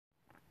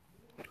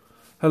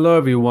Hello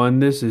everyone,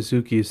 this is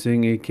Suki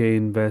Singh, aka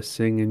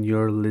Investing, and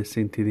you're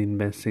listening to the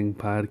Investing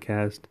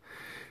Podcast.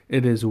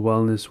 It is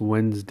Wellness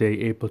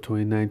Wednesday, April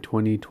 29,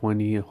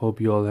 2020. I hope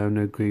you all having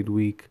a great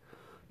week.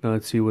 Now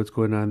let's see what's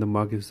going on in the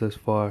markets thus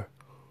far.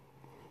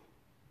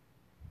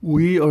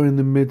 We are in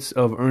the midst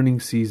of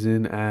earnings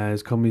season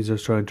as companies are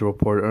starting to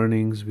report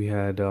earnings. We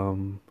had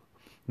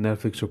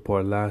Netflix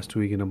report last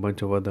week and a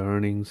bunch of other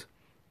earnings.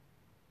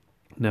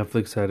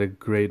 Netflix had a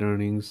great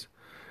earnings.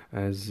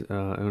 As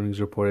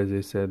earnings report, as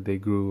they said, they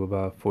grew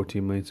about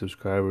 14 million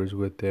subscribers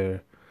with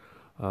their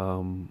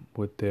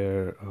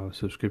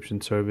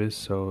subscription service.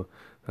 So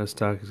that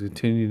stock is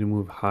continuing to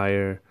move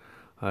higher.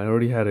 I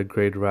already had a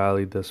great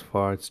rally thus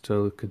far. It's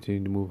still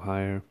continuing to move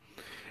higher.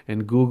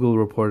 And Google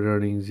reported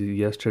earnings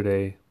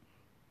yesterday,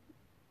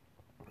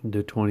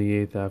 the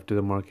 28th, after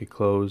the market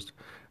closed,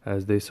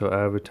 as they saw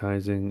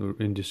advertising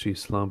industry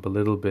slump a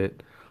little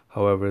bit.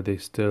 However, they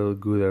still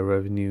grew their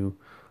revenue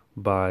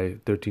by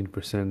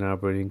 13%,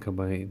 operating income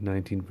by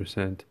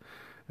 19%,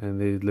 and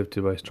they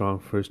lifted by strong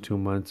first 2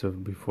 months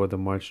of before the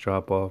March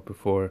drop off,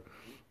 before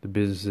the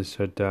businesses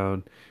shut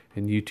down,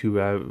 and YouTube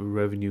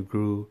revenue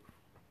grew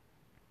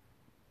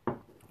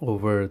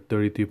over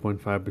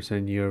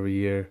 33.5% year over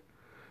year.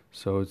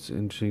 So it's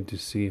interesting to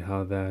see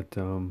how that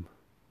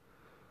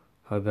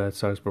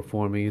stock's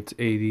performing. It's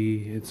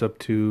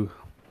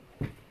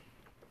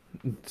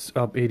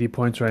up 80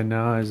 points right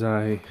now as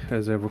I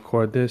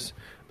record this.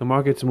 The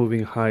market's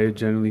moving higher,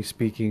 generally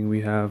speaking.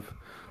 We have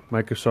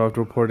Microsoft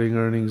reporting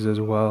earnings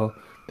as well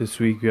this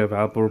week. We have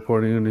Apple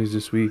reporting earnings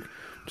this week.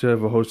 We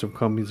have a host of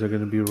companies that are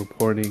going to be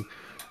reporting.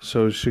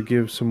 So it should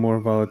give some more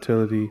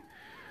volatility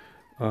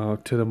to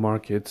the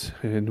markets,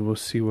 and we'll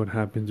see what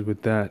happens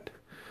with that.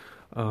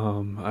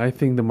 I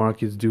think the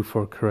market's due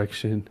for a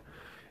correction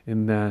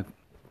in that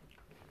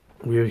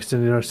we have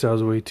extended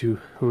ourselves way too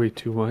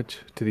much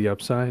to the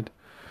upside.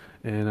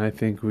 And I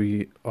think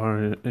we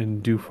are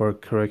due for a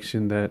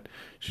correction that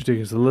should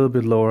take us a little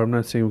bit lower. I'm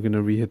not saying we're going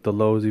to re-hit the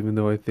lows, even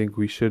though I think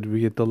we should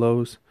re-hit the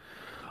lows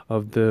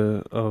of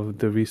the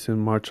recent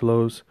March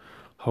lows.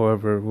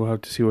 However, we'll have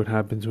to see what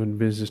happens when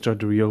businesses start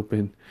to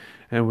reopen.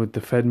 And with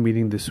the Fed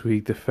meeting this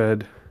week, the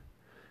Fed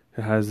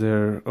has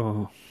their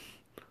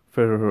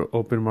Federal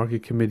Open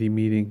Market Committee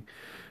meeting,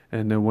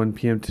 and at 1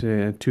 p.m.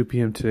 today, at 2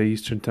 p.m. today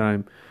Eastern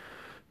Time,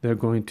 they're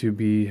going to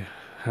be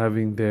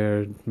having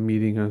their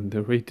meeting on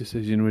the rate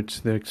decision,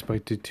 which they're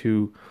expected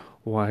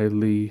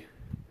widely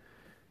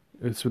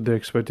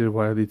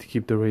to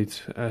keep the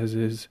rates as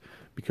is,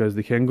 because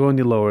they can't go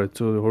any lower.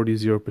 It's already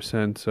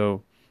 0%.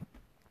 So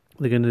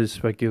they're going to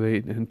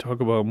speculate and talk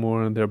about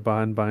more on their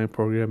bond buying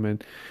program,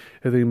 and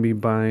if they're going to be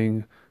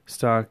buying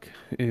stock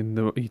in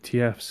the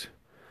ETFs,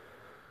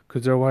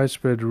 because there are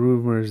widespread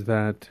rumors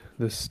that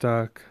the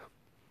Fed,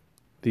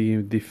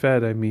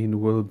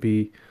 will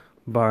be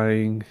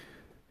buying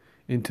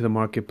into the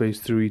marketplace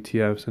through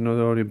ETFs. I know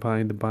they're already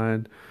buying the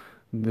bond.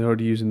 They're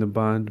already using the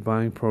bond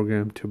buying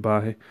program to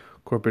buy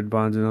corporate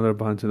bonds and other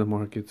bonds in the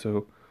market.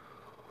 So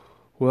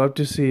we'll have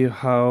to see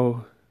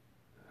how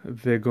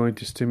they're going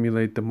to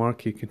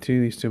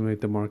continue to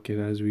stimulate the market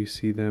as we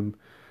see them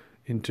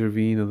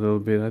intervene a little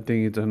bit. I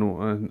think it's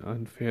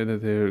unfair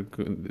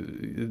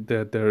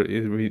that they're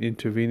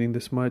intervening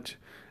this much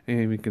and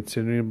even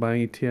considering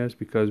buying ETFs,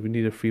 because we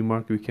need a free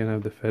market. We can't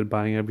have the Fed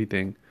buying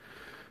everything.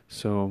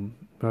 So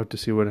we'll have to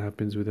see what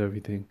happens with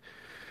everything.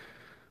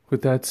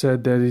 With that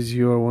said, that is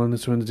your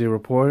Wellness Wednesday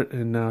report.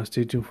 And now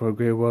stay tuned for a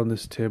great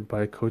wellness tip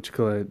by Coach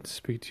Colette.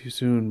 Speak to you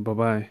soon.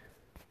 Bye-bye.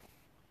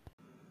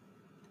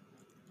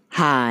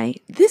 Hi,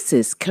 this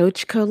is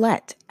Coach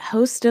Colette,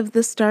 host of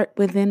the Start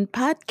Within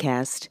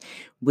podcast,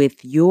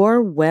 with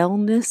your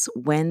Wellness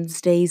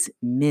Wednesdays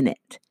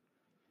Minute.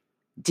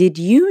 Did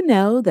you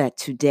know that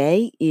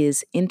today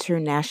is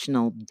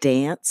International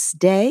Dance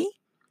Day?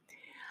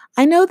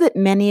 I know that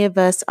many of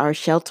us are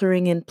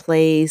sheltering in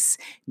place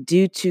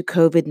due to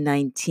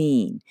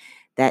COVID-19.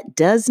 That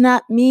does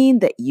not mean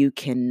that you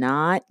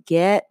cannot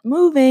get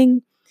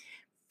moving.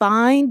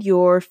 Find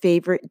your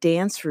favorite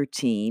dance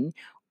routine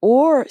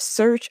or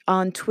search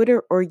on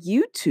Twitter or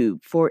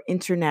YouTube for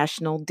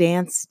International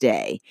Dance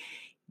Day.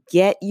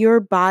 Get your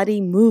body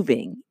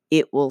moving.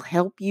 It will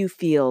help you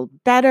feel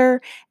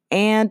better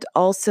and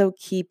also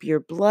keep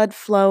your blood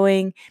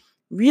flowing.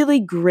 Really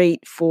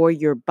great for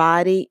your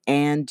body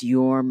and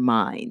your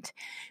mind.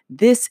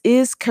 This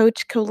is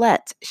Coach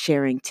Colette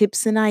sharing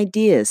tips and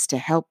ideas to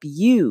help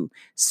you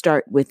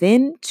start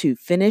within to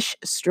finish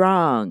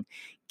strong.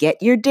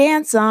 Get your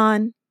dance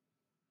on.